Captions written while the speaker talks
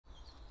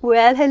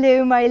Well,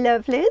 hello my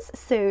lovelies,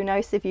 so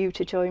nice of you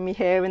to join me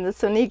here in the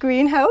sunny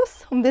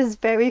greenhouse on this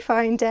very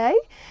fine day.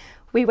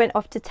 We went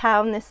off to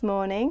town this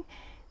morning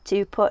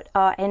to put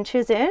our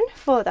entries in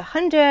for the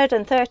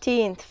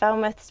 113th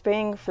Falmouth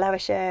Spring Flower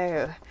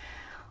Show.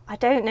 I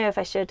don't know if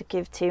I should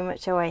give too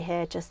much away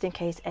here just in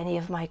case any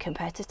of my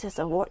competitors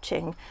are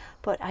watching,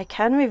 but I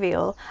can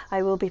reveal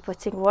I will be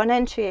putting one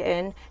entry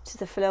in to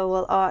the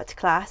floral art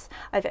class.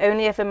 I've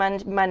only ever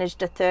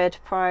managed a third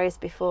prize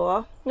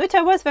before, which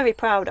I was very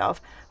proud of,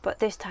 but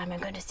this time I'm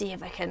going to see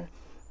if I can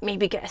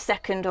maybe get a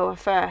second or a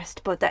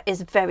first, but that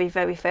is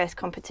very first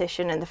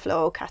competition in the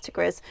floral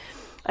categories.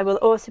 I will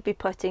also be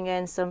putting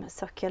in some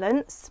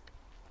succulents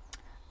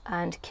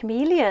and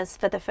camellias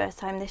for the first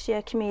time this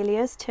year,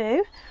 camellias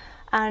too.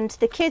 And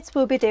the kids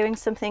will be doing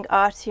something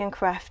arty and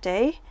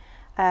crafty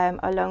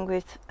along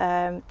with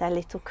their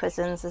little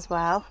cousins as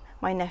well,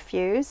 my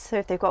nephews. So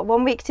if they've got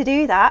 1 week to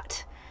do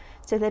that,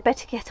 so they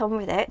better get on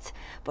with it.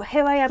 But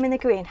here I am in the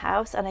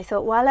greenhouse, and I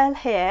thought while I'm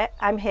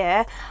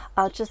here,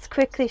 I'll just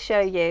quickly show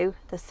you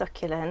the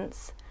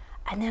succulents,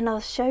 and then I'll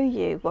show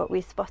you what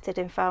we spotted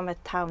in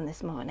Falmouth town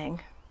this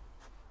morning.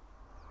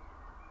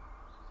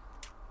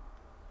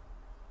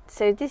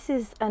 So this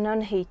is an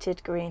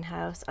unheated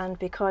greenhouse, and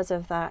because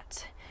of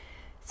that,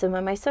 some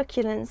of my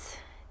succulents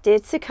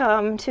did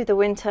succumb to the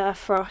winter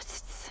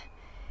frosts,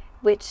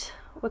 which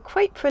were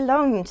quite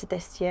prolonged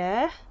this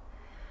year,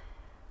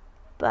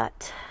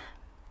 but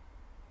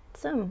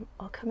some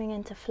are coming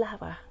into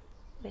flower,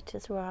 which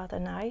is rather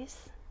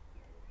nice.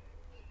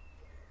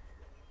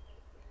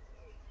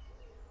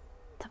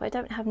 So I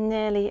don't have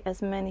nearly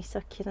as many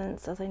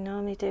succulents as I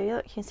normally do.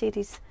 Look, you can see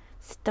these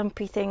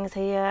stumpy things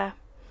here.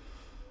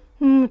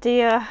 Oh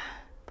dear,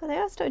 but they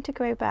are starting to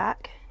grow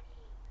back.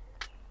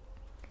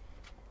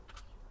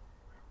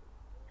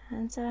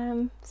 And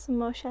some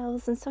more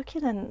shells and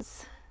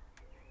succulents.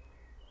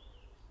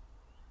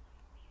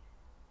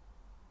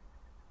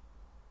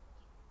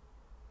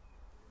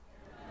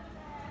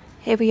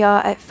 Here we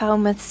are at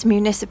Falmouth's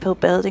Municipal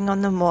Building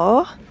on the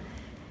moor.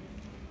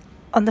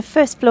 On the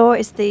first floor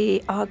is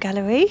the art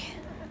gallery,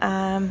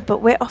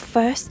 but we're off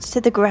first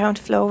to the ground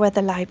floor where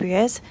the library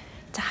is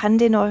to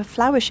hand in our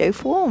flower show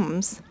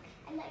forms.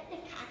 I like the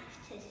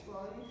cactus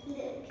one,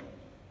 look.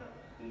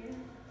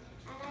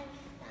 I like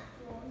that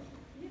one.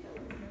 The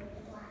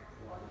black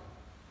one.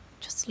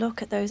 Just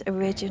look at those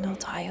original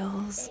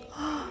tiles.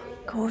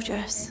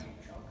 Gorgeous.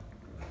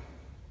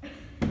 I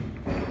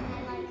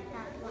like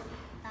that one.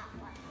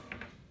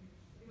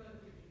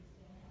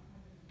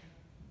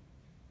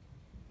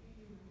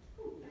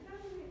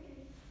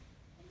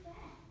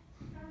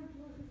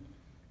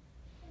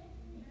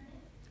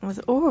 There's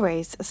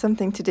always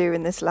something to do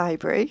in this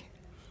library.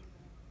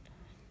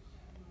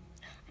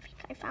 I think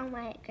I found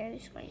where it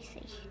goes,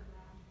 Gracie.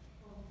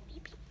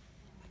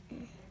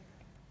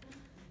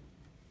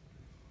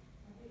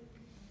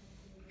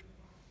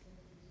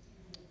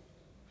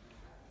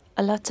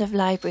 A lot of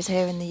libraries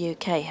here in the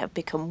UK have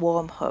become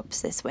warm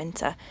hubs this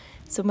winter.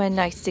 Somewhere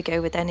nice to go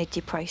with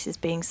energy prices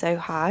being so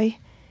high.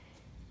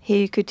 Here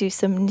you could do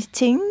some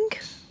knitting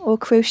or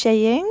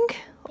crocheting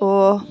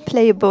or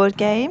play a board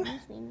game.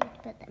 We need to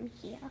put them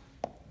here.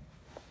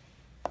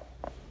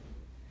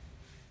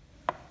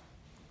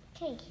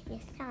 Okay,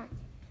 this side.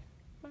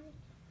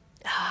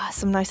 Ah,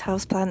 some nice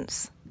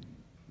houseplants.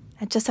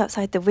 And just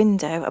outside the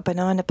window are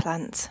banana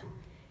plants.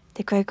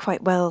 They grow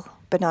quite well,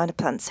 banana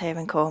plants here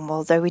in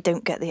Cornwall, though we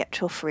don't get the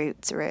actual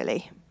fruits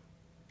really.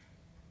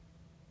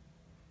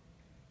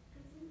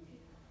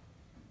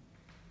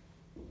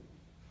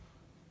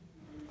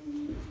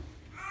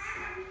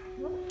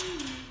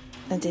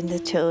 And in the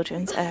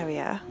children's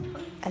area,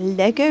 a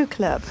Lego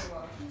club.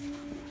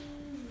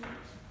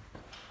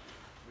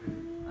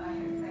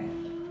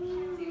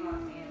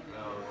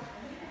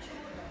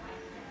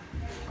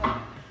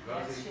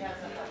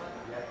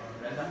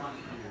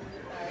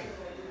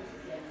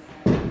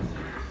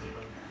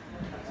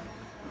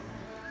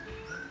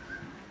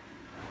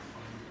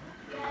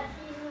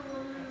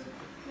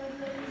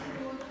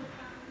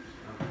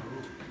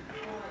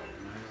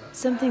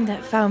 Something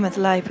that Falmouth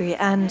Library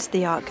and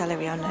the Art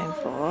Gallery are known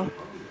for,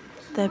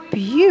 the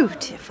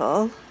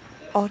beautiful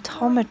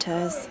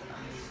automatas.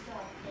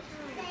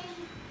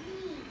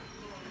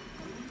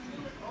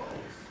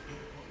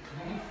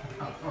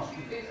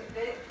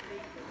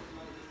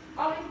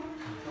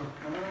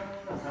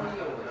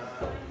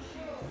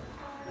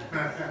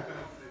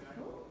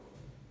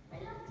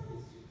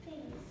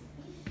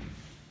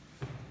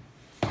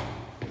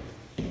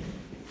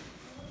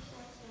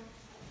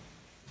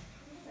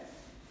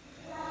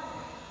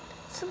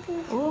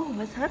 Oh,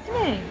 what's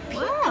happening?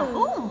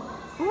 Wow.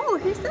 Oh,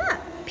 who's that?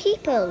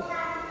 People.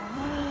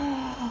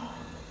 Oh.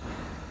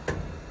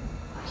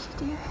 What's she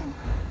doing?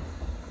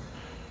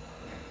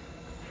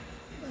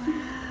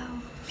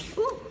 Wow.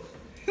 Ooh.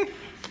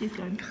 She's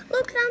going.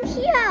 Look down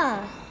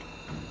here.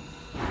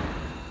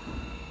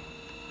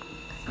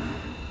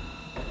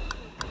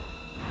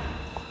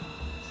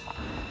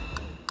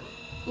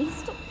 You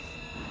stop.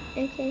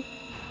 Okay.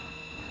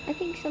 I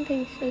think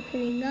something's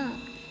opening up.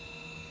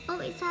 Oh,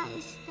 it's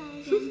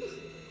satisfying.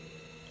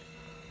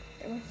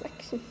 The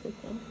reflections in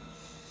them.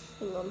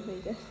 Hang on,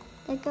 read it.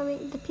 They're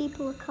going. The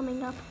people are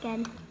coming up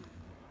again.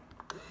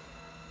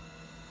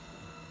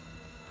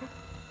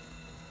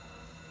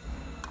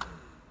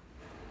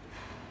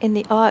 In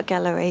the art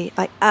gallery,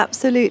 I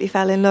absolutely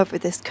fell in love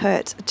with this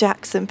Kurt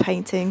Jackson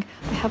painting.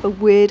 I have a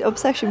weird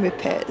obsession with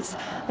pits,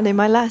 and in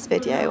my last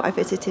video I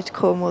visited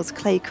Cornwall's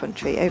clay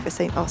country over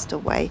St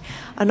Austell Way,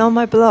 and on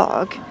my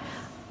blog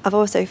I've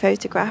also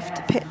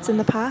photographed pits in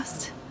the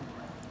past.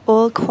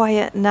 All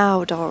Quiet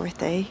Now,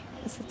 Dorothy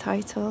is the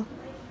title.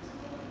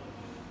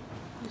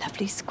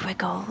 Lovely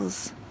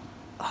squiggles.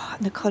 Oh,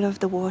 and the colour of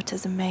the water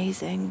is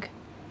amazing.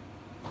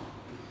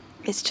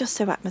 It's just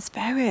so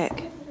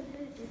atmospheric.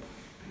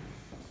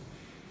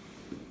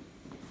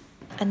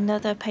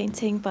 Another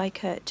painting by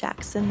Kurt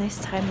Jackson, this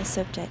time the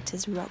subject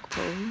is rock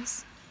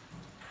pools.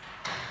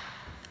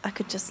 I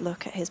could just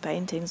look at his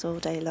paintings all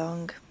day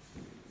long.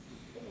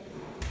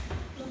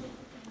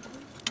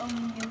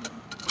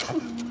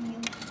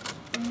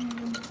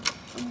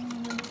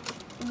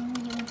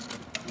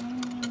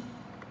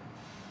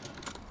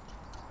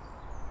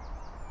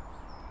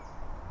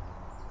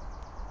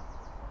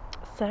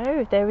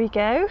 So there we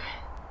go,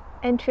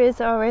 entries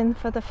are in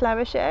for the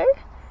flower show.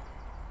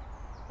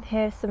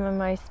 Here's some of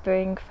my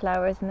spring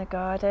flowers in the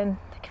garden.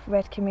 The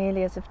red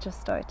camellias have just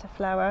started to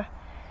flower.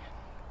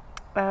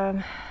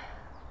 But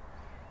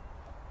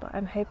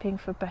I'm hoping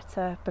for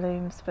better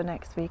blooms for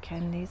next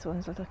weekend. These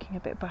ones are looking a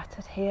bit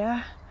battered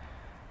here.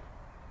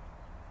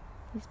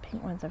 These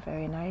pink ones are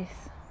very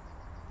nice.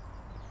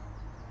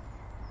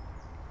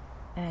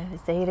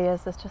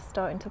 Azaleas are just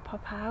starting to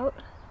pop out.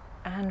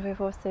 And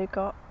we've also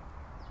got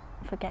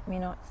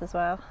forget-me-nots as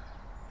well.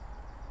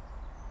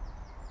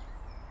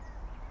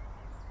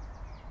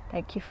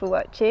 Thank you for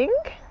watching.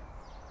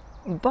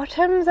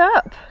 Bottoms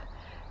up!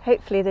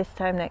 Hopefully this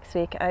time next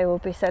week I will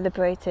be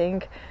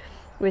celebrating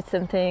with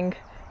something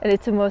a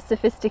little more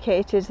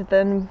sophisticated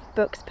than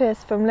Bucks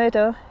Pierce from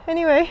Lidl.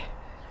 Anyway,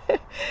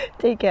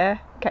 take care.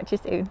 Catch you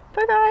soon.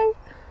 Bye bye!